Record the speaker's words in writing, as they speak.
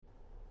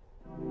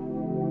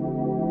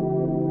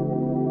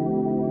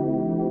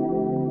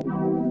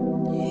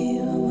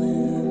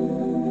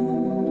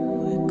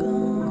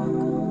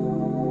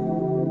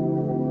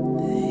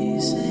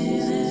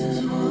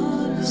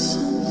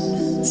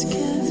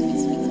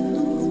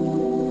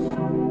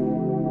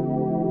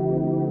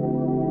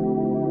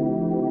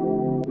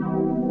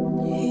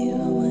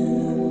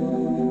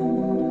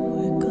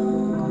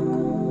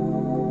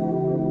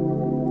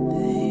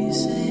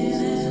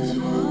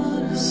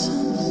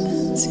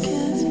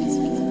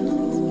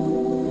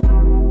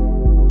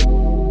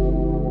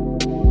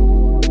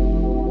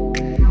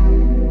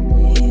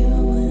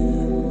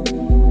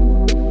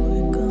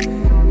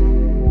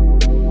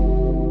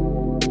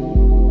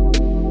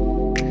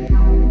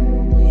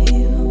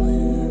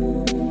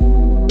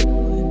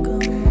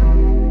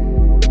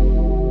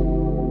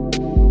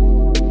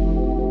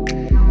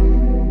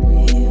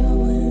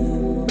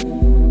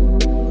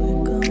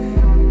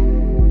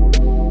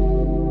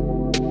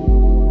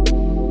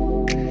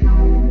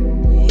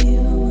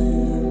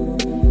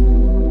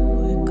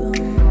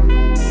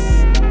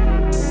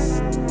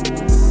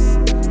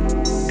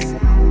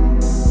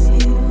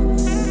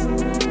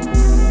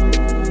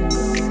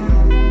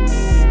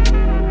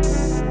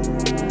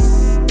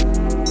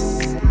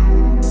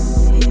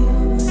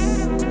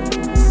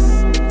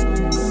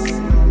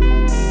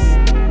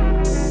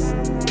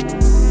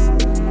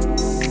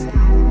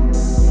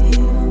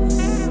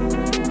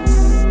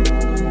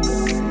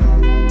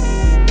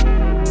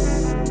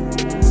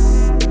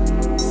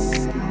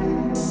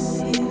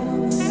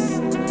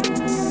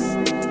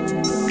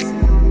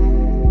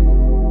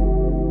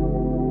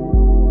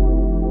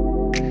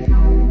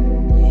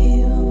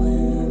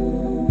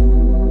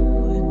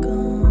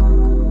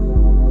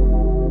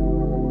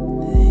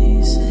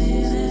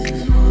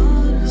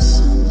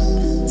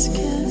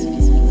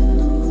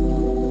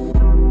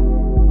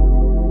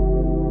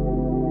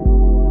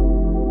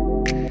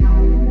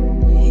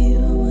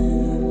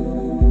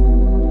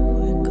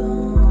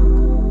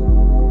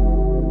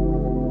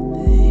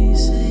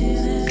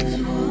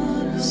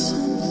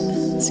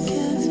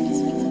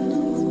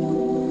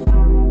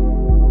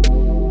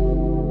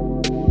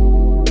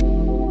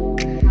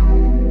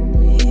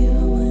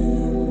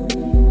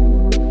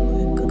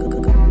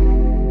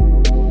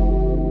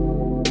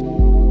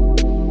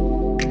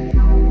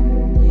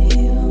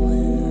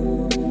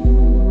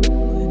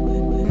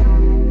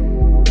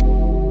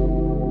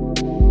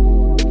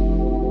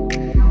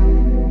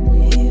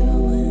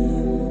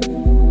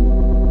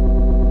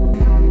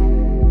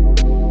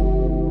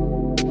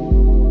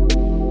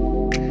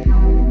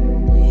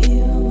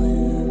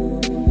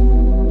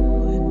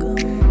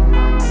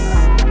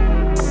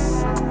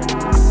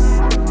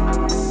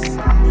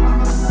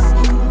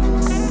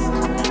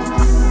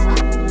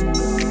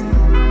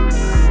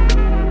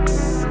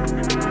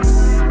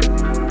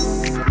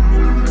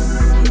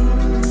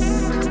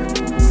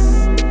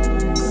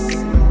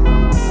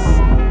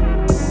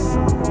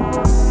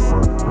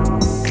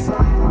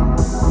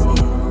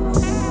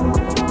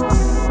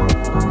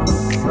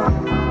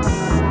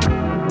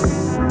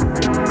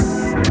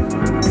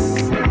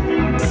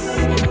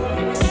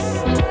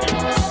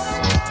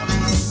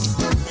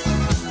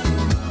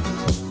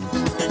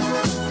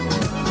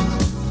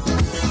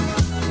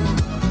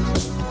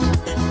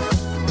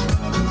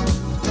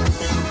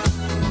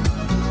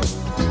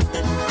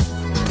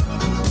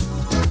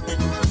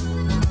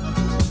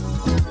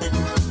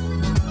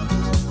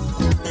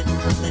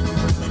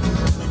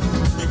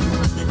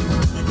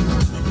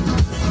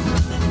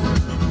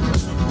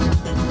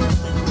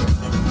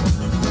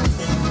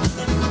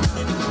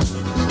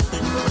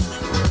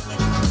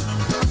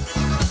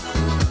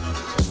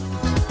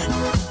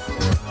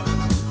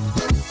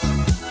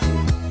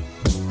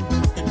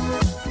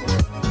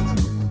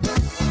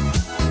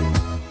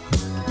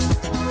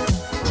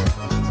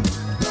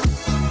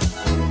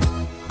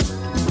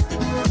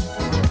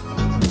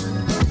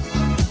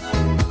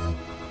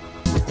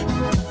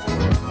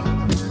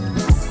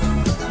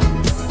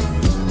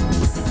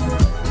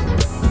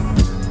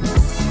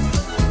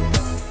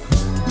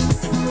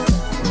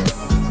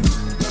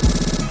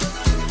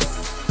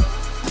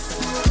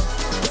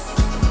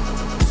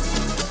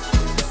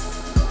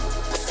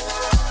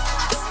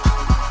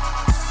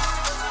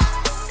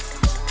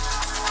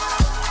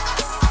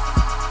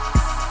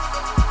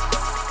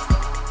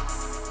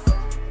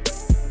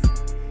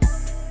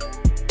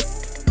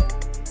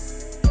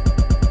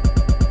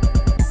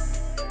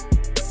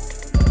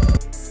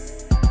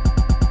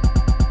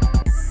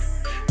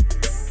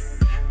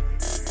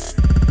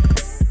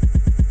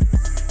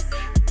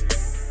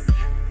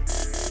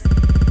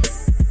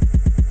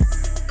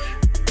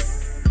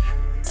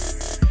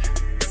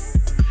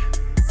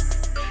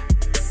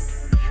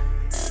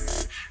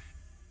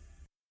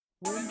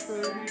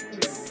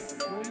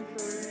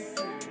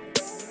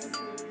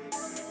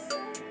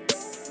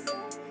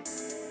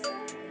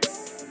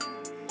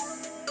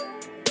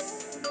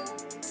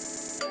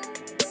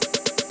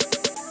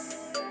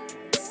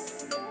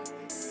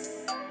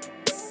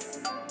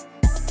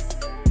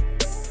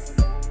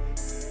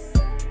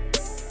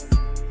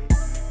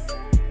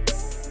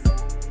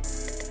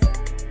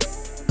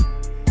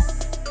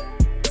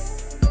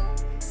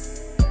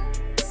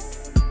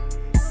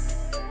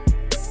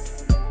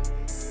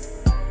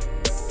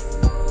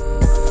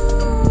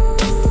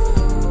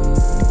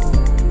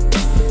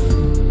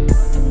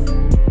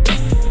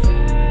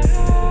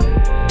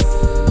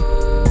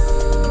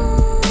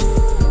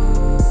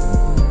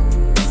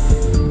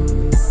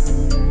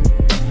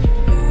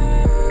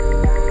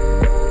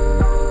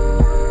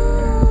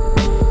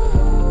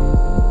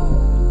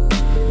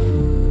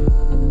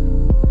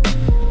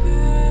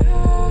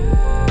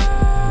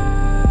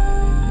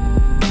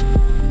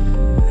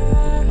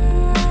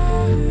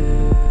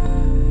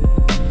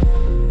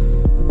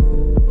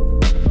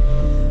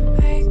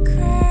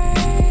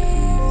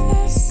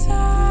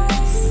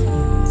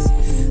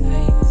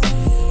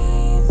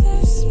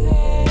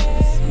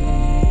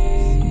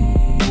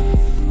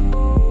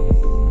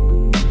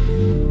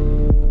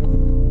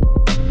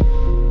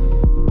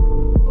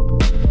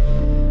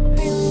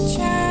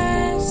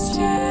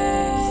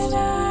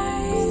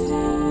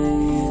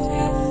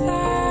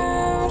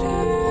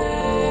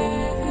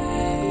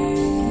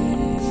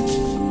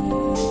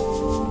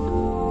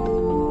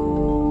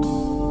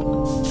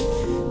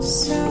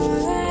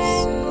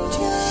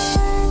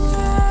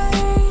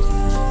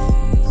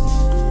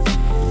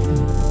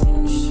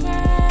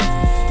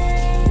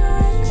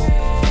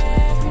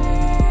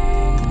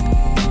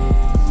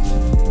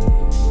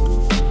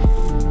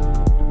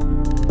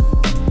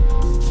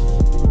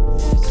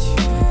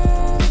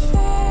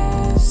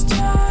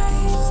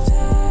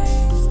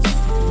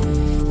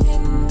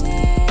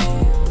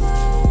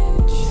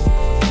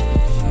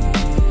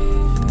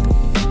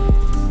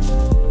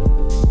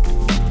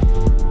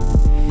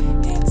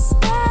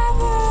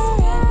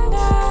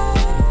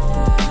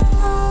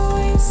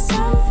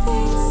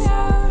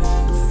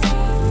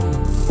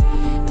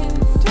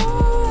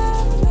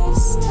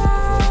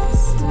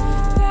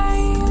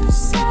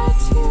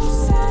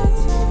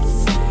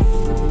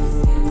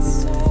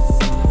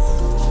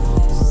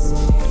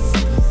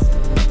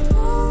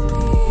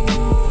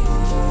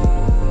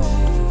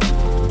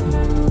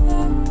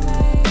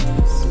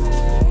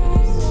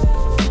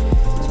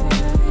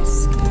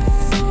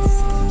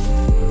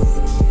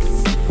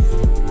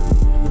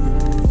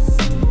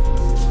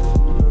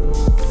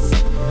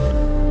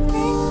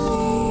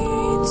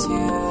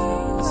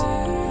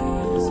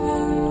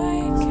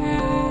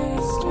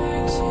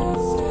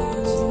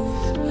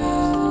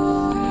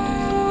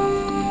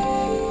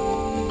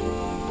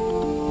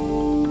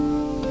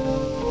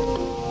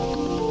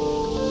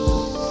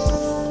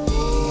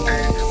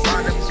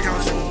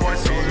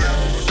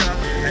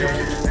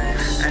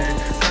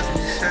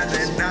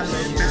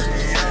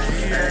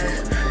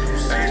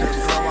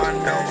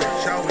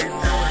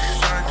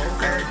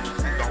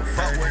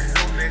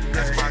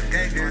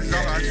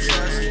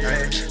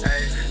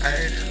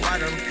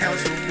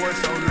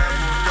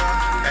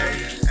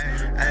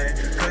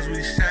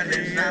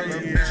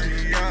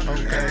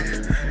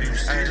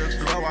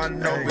I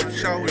know, but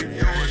yo, we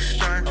doing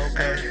stunt.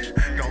 Ay,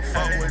 don't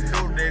fuck with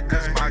new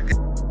niggas, my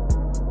gang.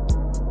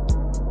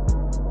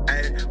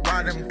 Ay,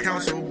 why them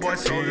council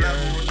boys so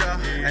leveled up?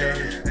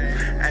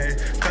 Ay,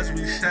 cause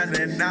we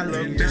shining, I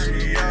look bitch,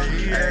 we up.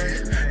 Ay,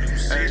 you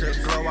see the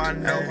glow, I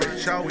know,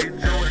 but yo, we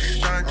doing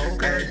stunt.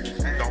 Ay,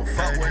 don't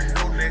fuck with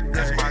new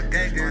niggas, my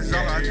gang is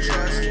all I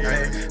trust.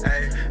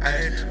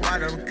 Ay, why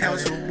them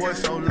council boys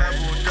so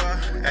leveled up?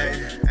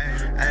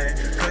 Ay,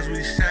 cause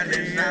we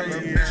shining, I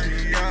look bitch,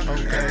 we up.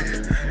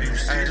 You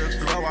see the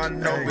glow, I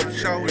know, but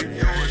yo, we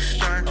doing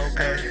stunt.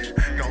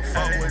 Don't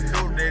fuck with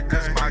new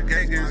niggas, my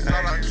gang is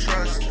all I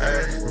trust.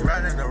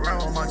 Riding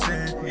around with my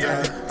team,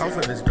 yeah. Off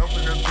of this dope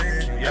in the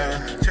bin, yeah.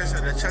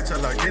 Chasing the check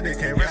till I get it,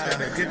 can't rest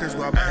and get this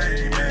guap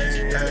bang,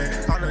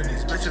 yeah. All of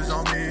these bitches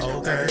on me,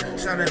 okay.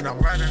 Shining, I'm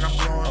riding, I'm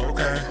blowing,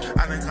 okay.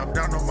 I didn't come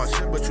down on my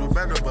shit, but you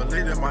better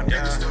believe that my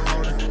niggas still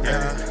holding,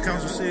 yeah.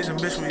 Council season,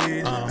 bitch, we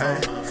eat,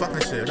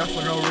 fucking shit up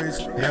for no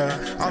reason,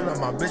 yeah. All of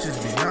my bitches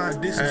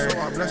beyond decent, so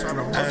I bless all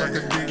them hoes like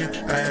a deacon,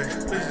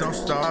 please don't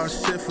start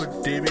shit for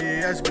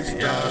DBS, be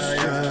stars,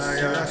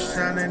 yeah.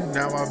 Shining,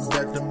 now I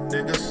bet them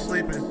niggas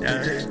sleeping,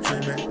 DJ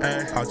dreaming,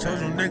 I told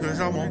you niggas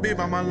I won't be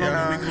by my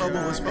lonely, we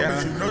global as fuck,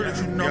 but you know that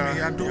you know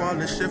me, I do all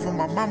this shit for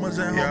my mamas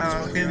and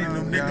homies, fuck any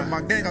new nigga,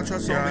 my gang I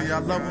trust only, I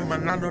love them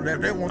and I know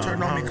that they won't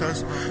turn on me,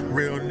 cause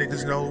real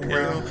niggas know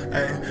real,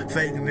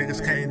 fake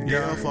niggas can't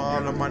deal, for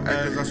all of my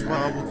niggas I swear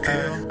I will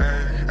kill,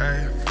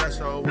 flex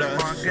over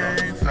my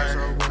gang, flex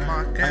over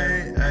my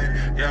gang,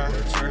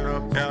 turn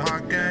up for my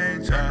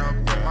gang, turn up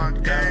for my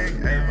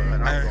gang,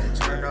 but I'm gon'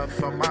 turn up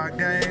for my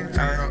gang,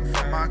 turn up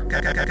for my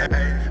gang,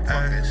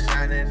 fucking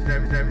shining,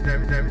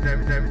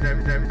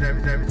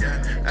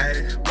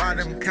 why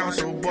them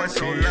council boys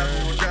so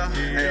leveled up,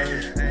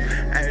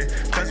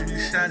 cause we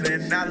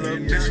shining, I look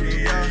bitch,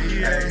 we up,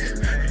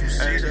 you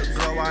see the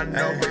glow, I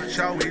know, but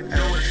yo, we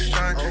doing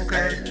stunt,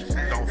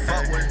 don't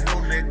fuck with new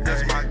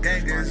niggas, my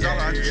gang is all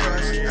I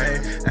trust,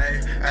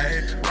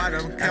 why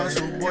them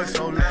council boys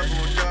so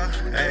leveled up,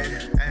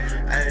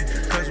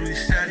 cause we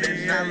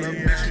shining, I look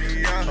bitch,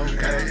 we up,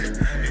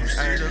 you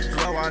see the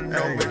glow, I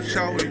know, but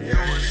yo, we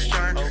doing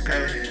stunt,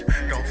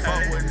 don't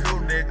fuck with new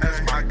niggas,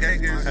 my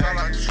gang is all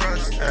I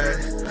trust,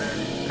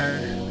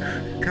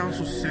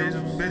 council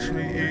season, bitch,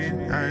 we eat,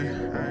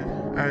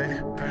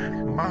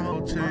 my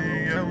whole team,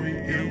 yeah, we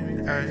eat,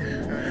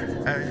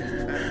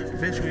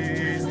 bitch, we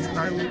eat,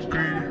 like we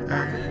greedy,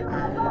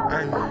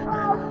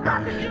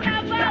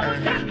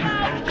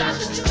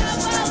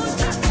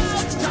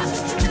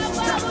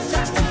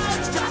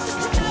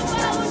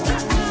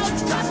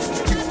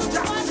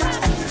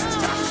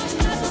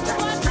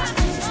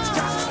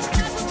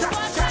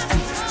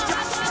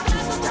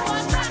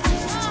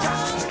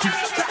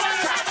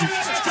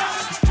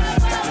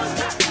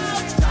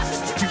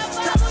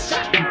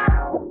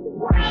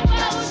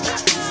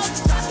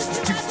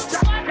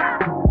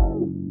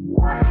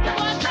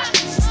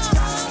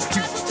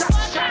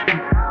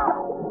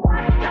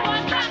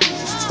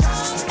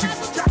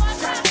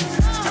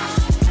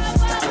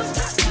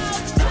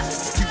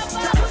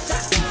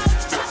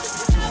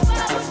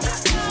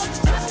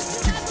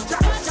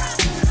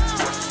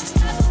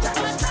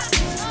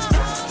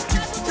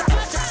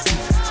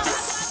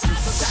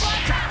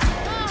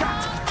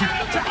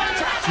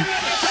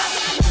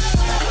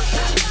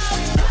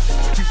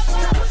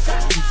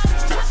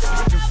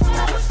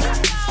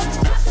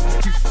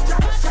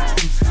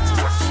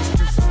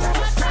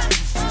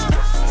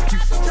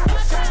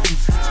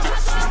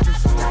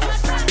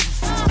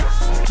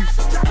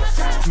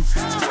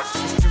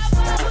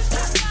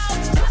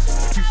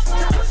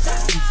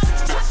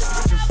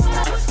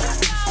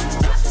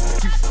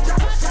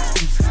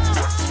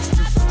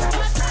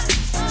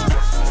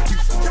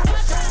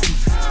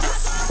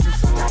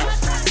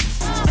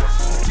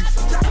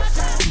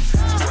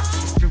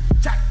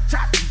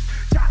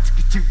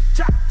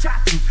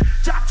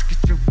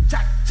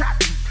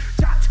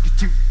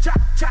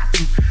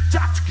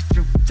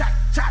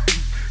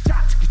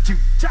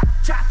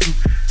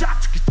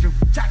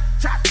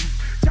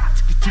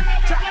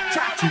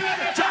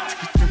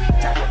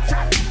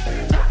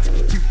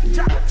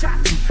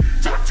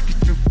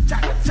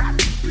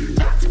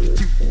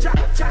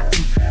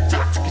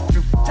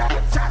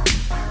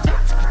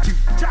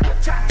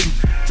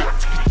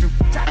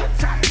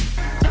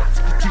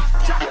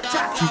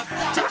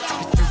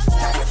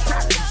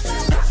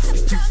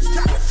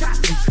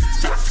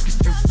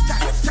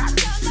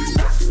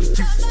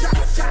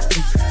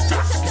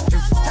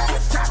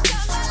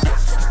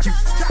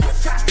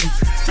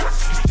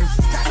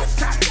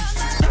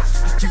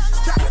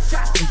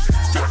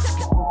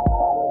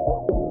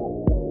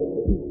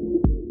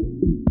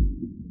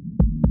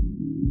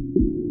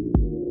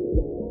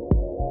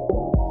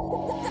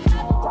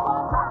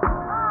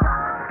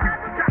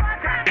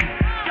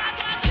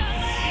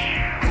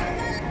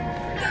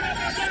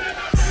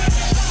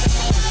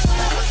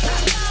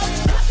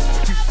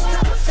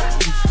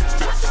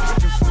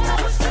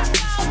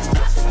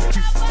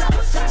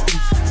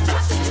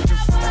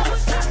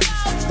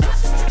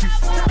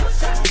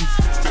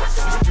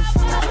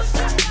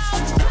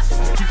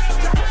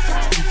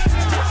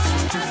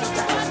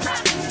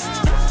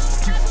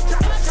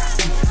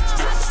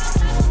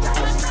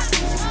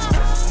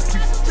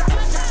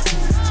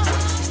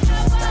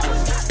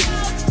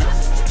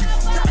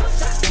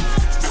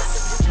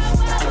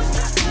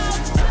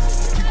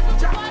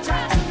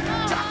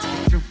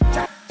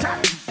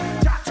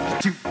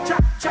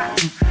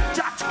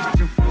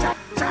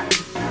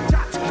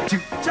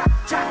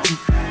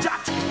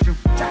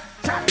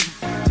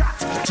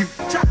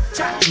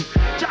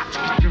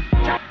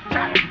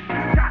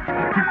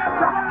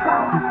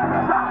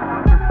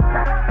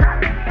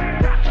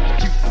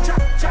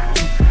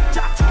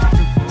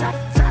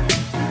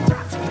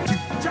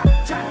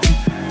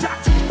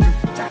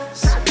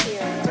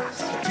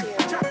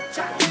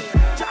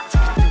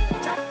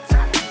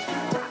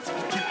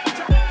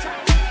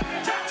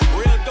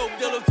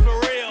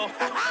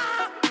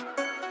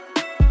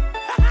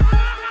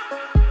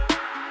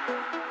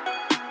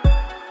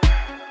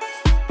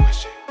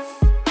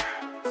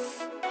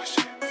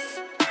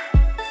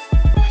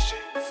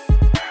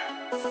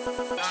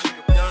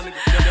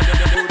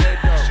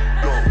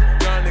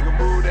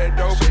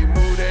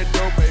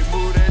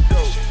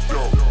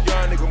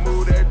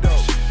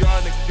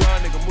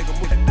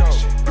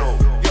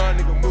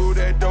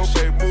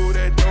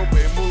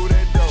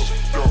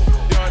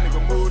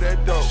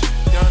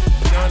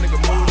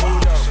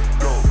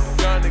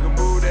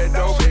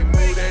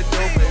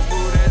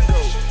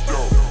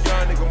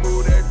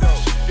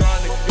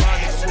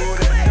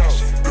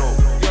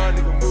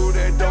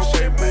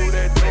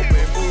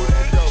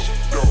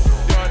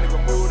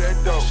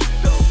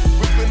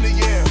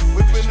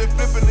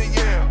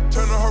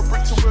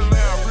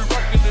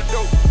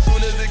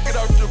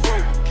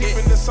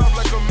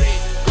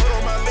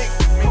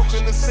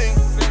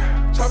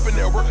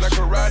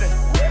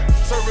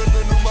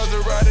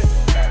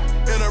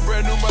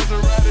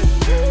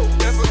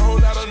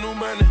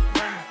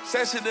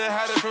 Shit that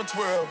had it from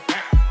 12.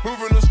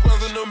 Moving the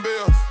squares and them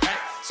bills.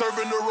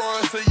 Serving the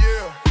raw, it's a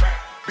year.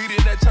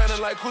 Beating that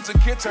China like Kuta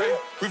Kinte.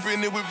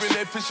 Whipping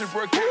that fishing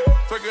for a kid.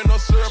 Drinking no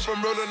syrup,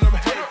 I'm rolling up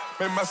hate.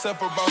 Made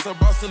myself a boss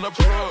in the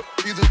plug.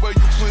 Either way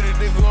you put it,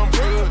 nigga, I'm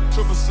good.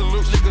 Triple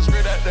salute, niggas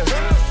straight out the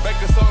hood. Back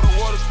and saw the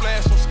water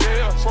splash from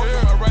scale.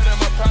 I right in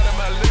my pot in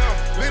my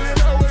lip. Leaning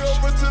all the way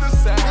over to the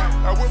side.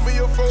 I whip me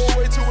a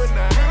 4-way to a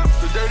 9.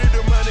 The dirty,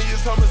 the money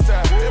is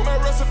homicide. In my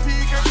recipe,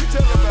 can you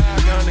tell about?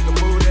 Young nigga,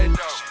 move that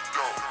dope.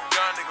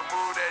 Young nigga,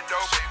 move that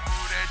dope.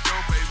 Move that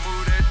dope,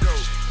 move that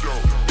dope.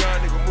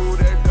 Young nigga, move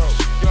that dope.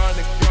 Young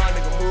nigga,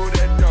 move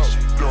that dope.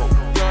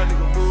 Young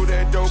nigga, move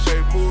that dope,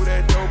 move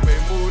that dope,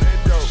 move that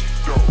dope.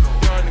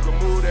 Young nigga,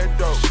 move that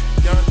dope.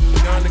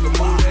 Young nigga,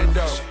 move that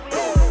dope.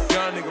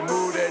 Young nigga,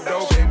 move that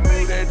dope,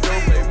 move that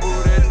dope,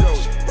 move that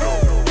dope.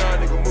 Young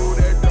nigga, move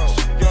that dope.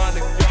 Young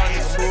nigga,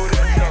 move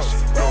that dope.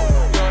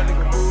 Young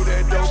nigga, move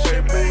that dope,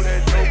 move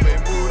that dope,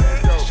 move that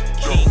dope.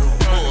 King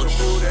Bush.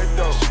 Move that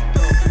dope.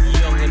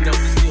 Young enough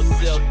to still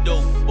sell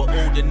dope, but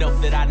old enough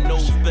that I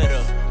knows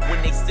better. When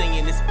they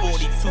singing it's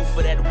 42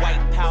 for that white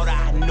powder,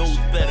 I knows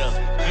better.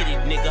 Get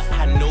it, nigga,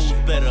 I knows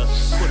better.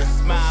 Put a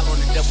smile on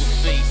the devil's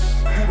face.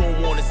 Who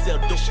don't wanna sell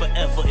dope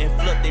forever and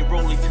flood they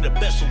rolling to the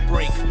best will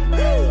break?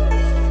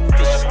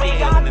 Fish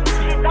scale and the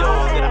two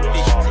dog that I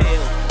fish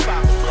tail.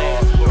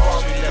 Fiberglass with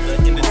army leather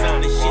and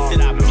designer shit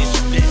that I miss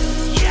them.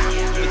 Yeah,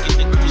 look at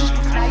the clues,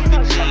 the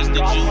G's,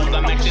 the jewels,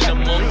 I'm acting a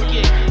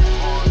monkey.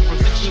 From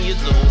 15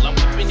 years old, I'm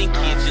whipping in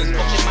kitchens,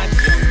 fucking my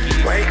junkies.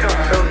 Wake up,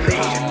 filthy.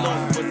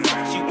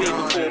 You gave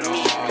before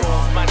me.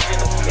 My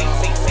general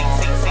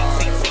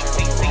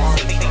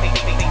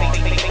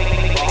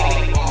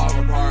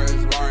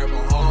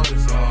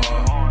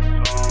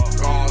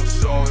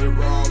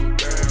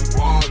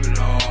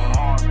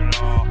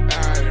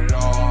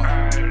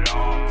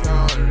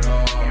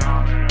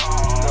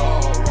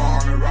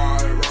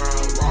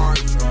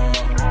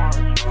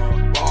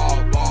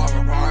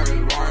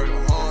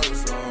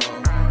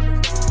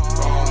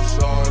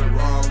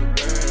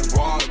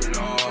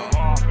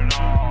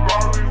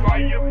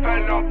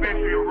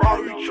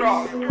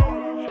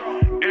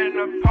in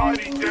the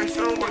party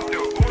dancing with the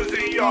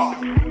Uzi y'all.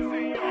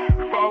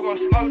 Fog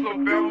slugs up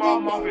in my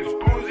mouth is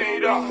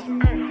boozied up.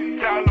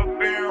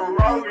 Taliban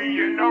Rory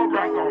in the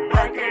rock, I'm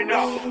racking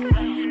up.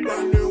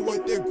 Running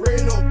with the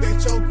green, oh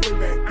bitch, I'm quick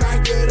back,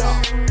 back it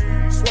up.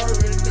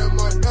 Swerving in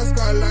my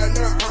NASCAR like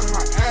that, I'm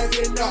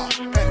acting up.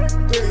 At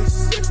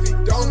 360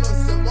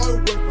 donuts in my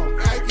whip, I'm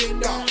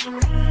acting up.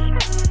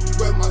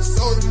 With my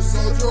soldiers,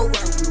 told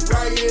you right, we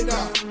riding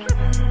up.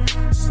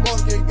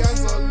 Smoking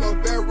gas on the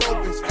barrel,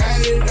 bitch,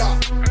 add it up.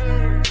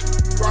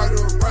 Ride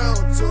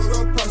around to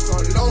the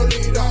person,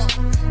 lonely dog.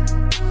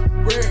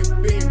 Red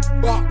bean,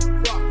 bop,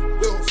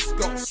 little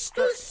skull,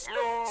 skirt.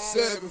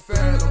 7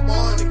 fan, the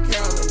morning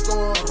counter,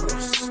 going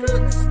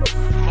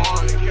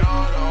morning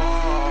counter,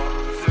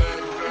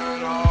 7 fan,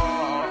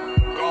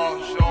 golf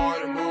short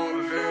and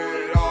moving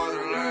it on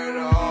the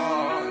later.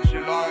 She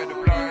like to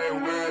play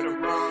with the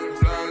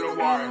bronze and the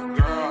white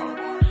girl.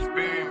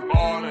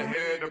 Speedball and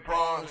hit the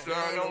bronze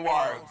and the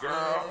white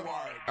girl.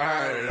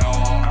 Add it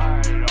all,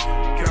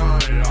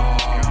 count it all.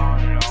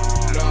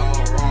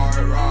 Love, ride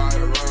around,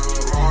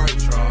 ride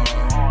truck.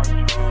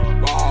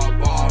 Ball,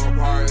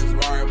 price,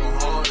 right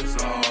behind us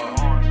up.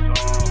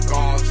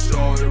 Golf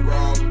short and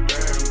rubber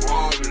band,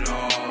 wobbling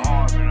up.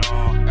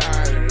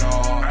 Add it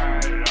all,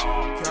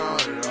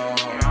 count it all.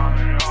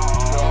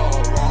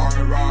 Love, ride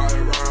around,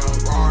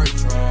 ride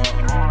truck.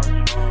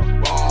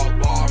 Ball,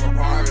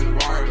 price,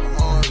 right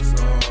behind us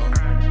up.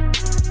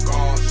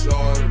 Golf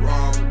short and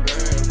rubber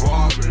band,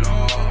 wobbling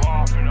up.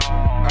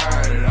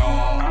 Add it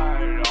all,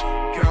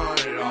 count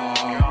it all.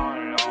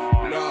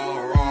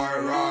 Love, ride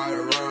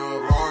around,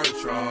 ride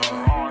truck.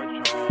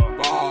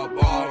 Ball,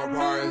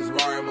 price,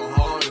 right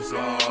behind us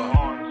up.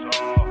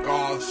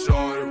 Golf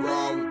short and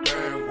rubber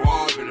band,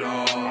 wobbling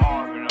up.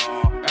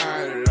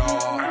 Add it all,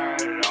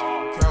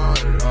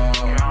 count it all.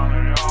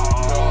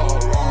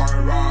 Love,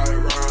 ride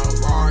around,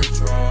 ride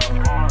truck.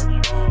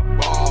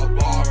 Ball,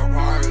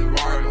 price,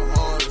 right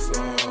behind us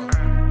up.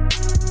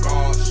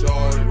 Golf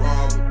short and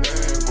rubber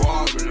band,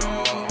 wobbling up.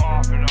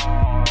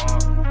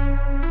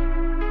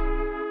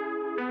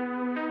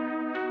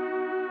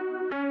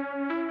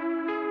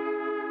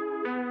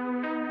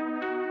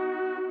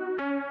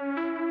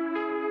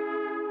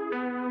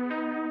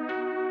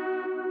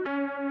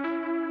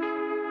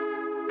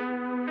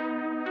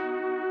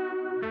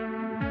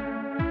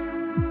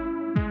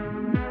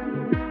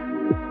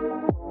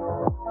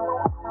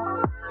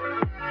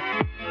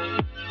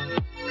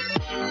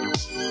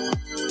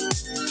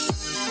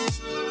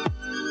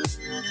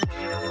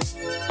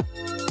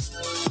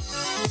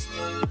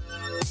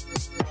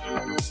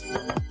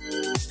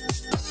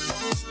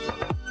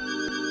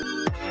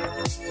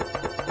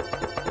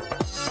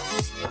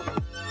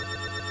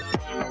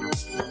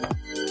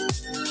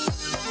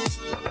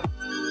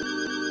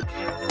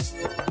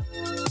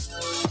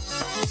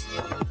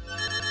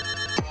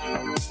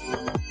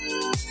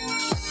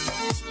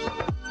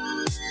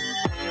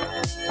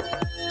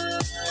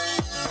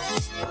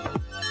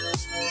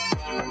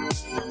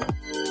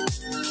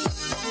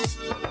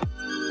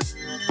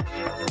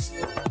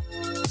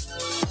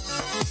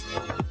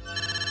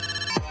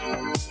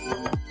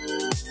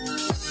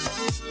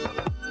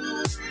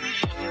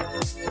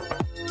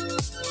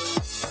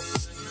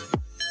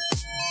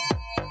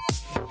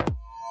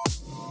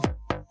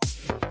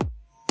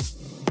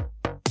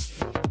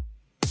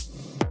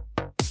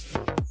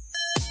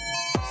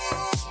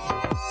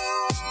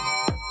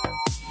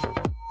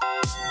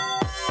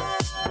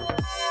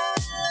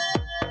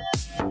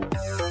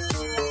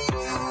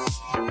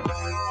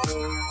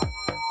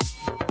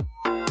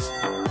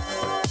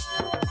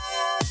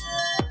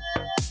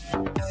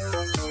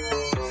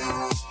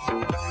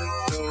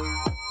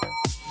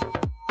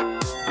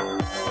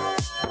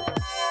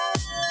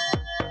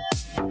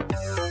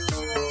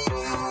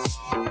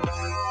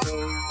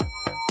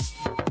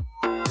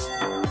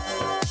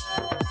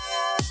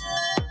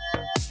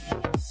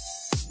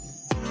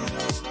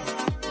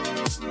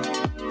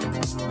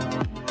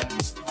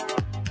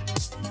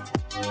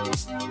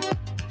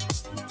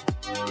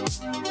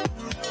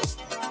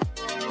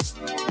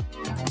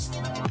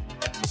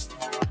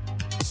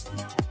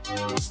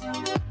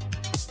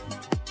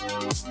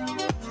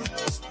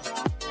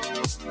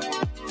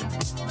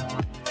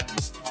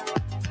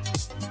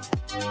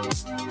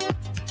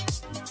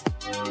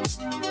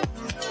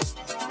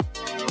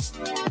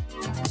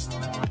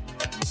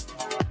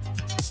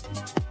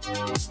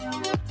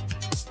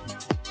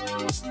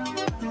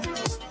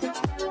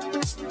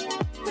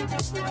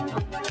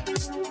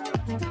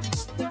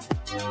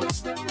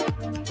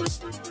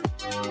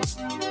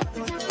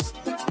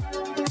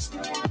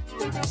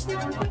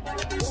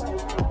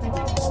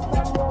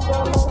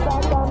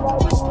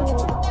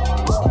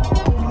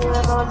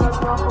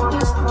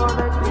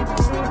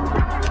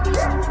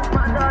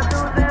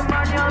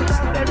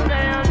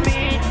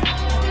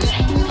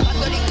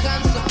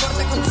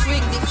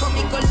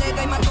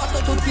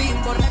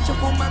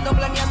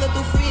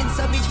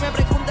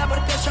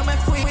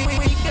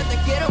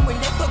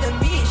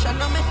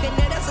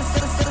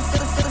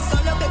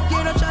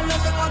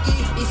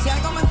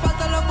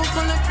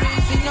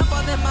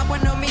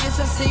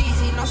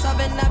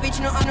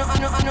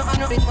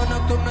 Ritmo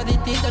nocturno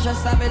distinto, ya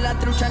sabes, la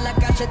trucha en la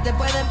calle te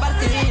pueden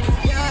partir.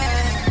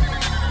 Yeah.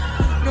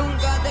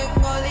 Nunca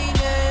tengo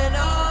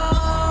dinero,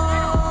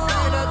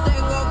 pero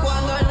tengo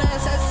cuando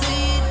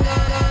necesito.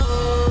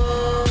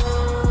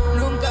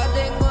 Nunca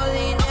tengo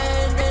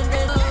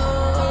dinero,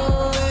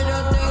 pero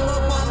tengo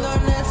cuando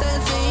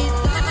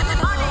necesito.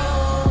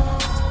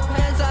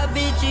 Esa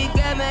bitch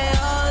que que me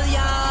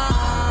odian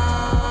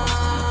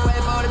fue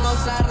por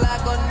gozarla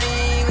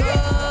conmigo.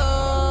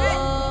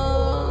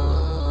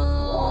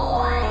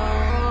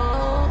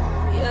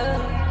 Yeah.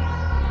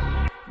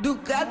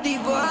 Ducati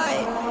boy.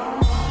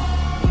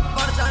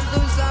 Importan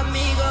tus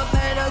amigos,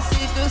 pero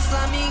si tus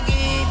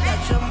amiguitas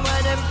yo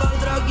mueren por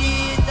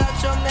droguita,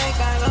 yo me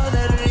cago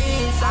de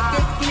risa.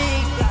 Que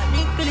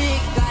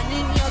clica,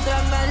 niño,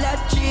 tráeme la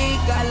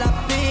chica, la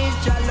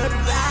picha, lo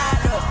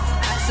raro.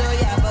 A eso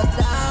ya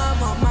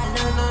votamos, mal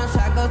no nos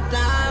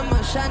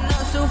acostamos. Ya no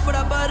sufro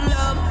por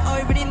love,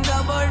 hoy brindo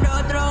por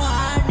otro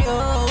año.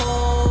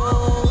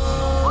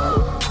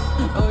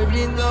 Hoy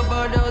brindo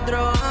por otro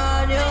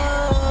año.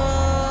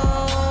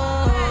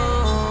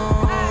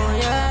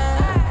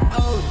 Yeah.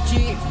 OG,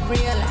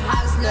 real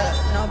hustler,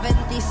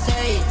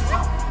 96,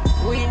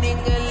 winning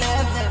 11,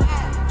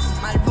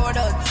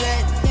 Marlboro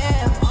 10.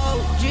 Yeah,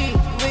 OG,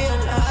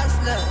 real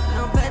hustler,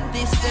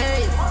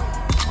 96,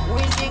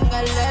 winning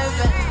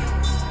 11,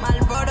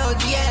 Marlboro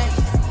 10.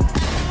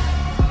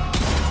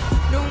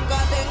 Nunca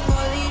tengo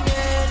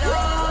dinero,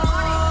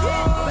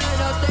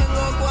 pero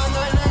tengo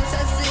cuando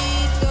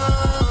necesito.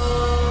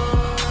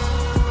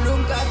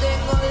 Nunca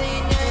tengo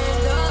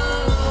dinero,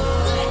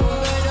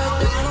 pero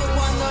tengo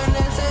cuando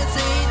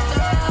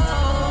necesito.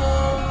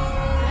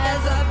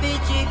 Esa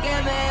bichi que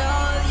me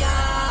odia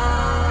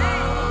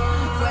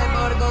fue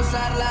por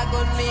gozarla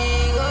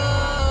conmigo.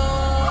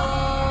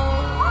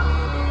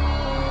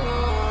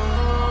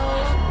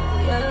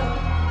 Yeah.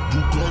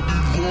 Ducati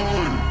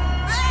boy.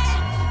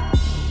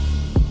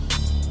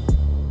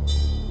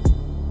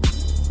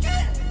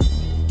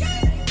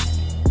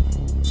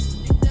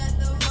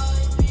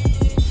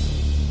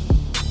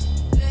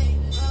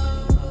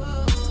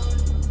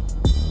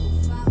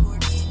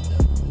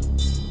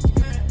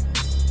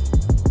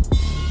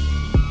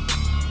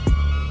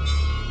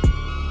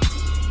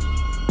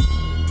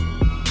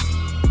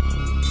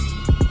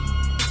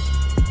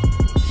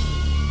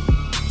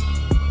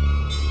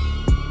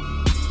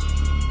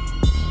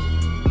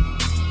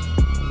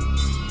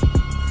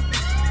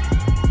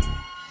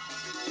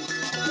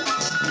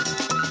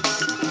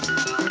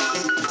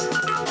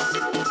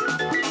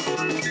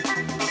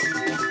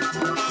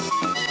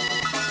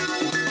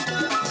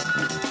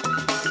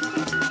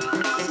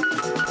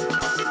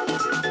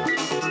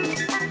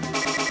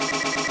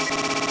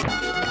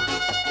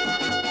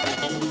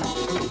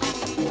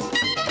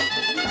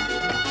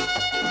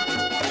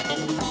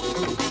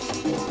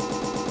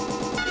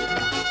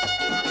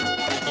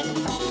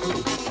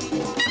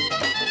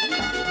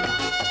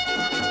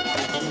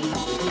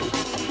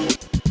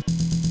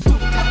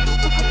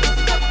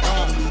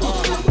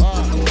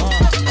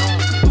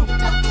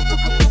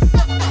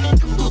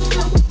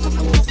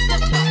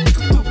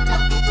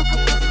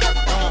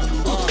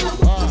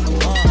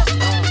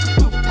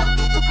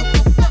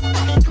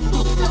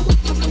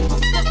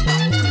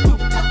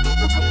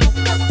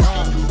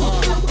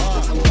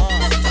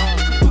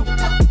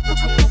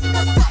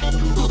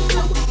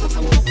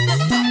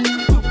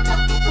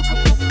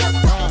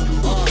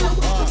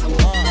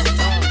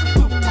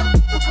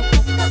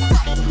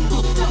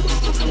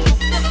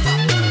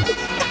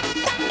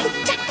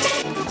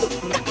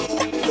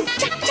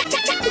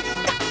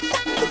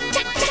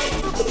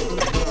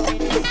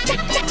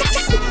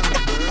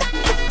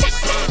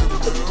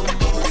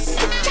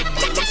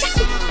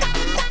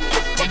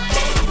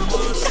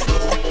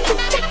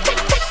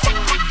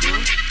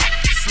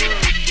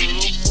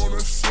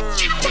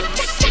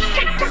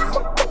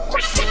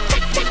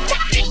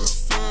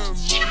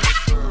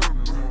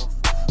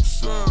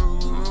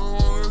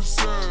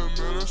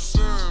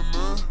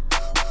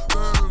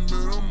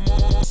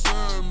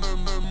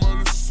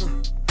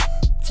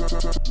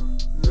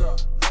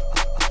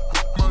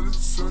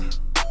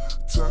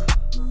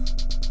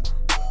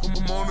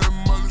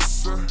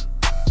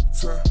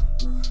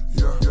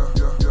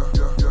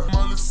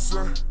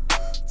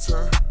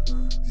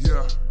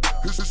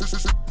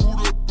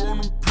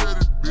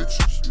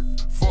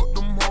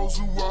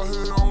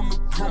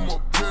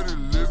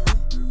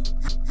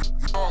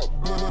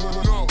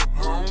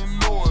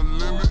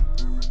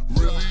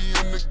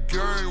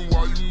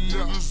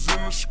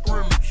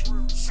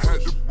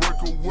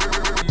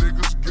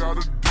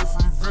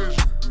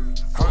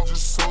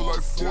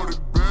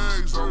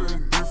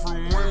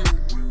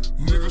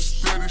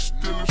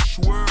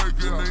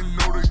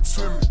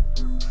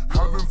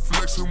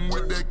 Flexing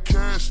with that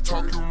cash,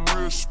 talking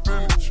real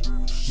spinach.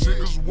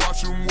 Niggas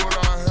watching what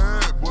I have.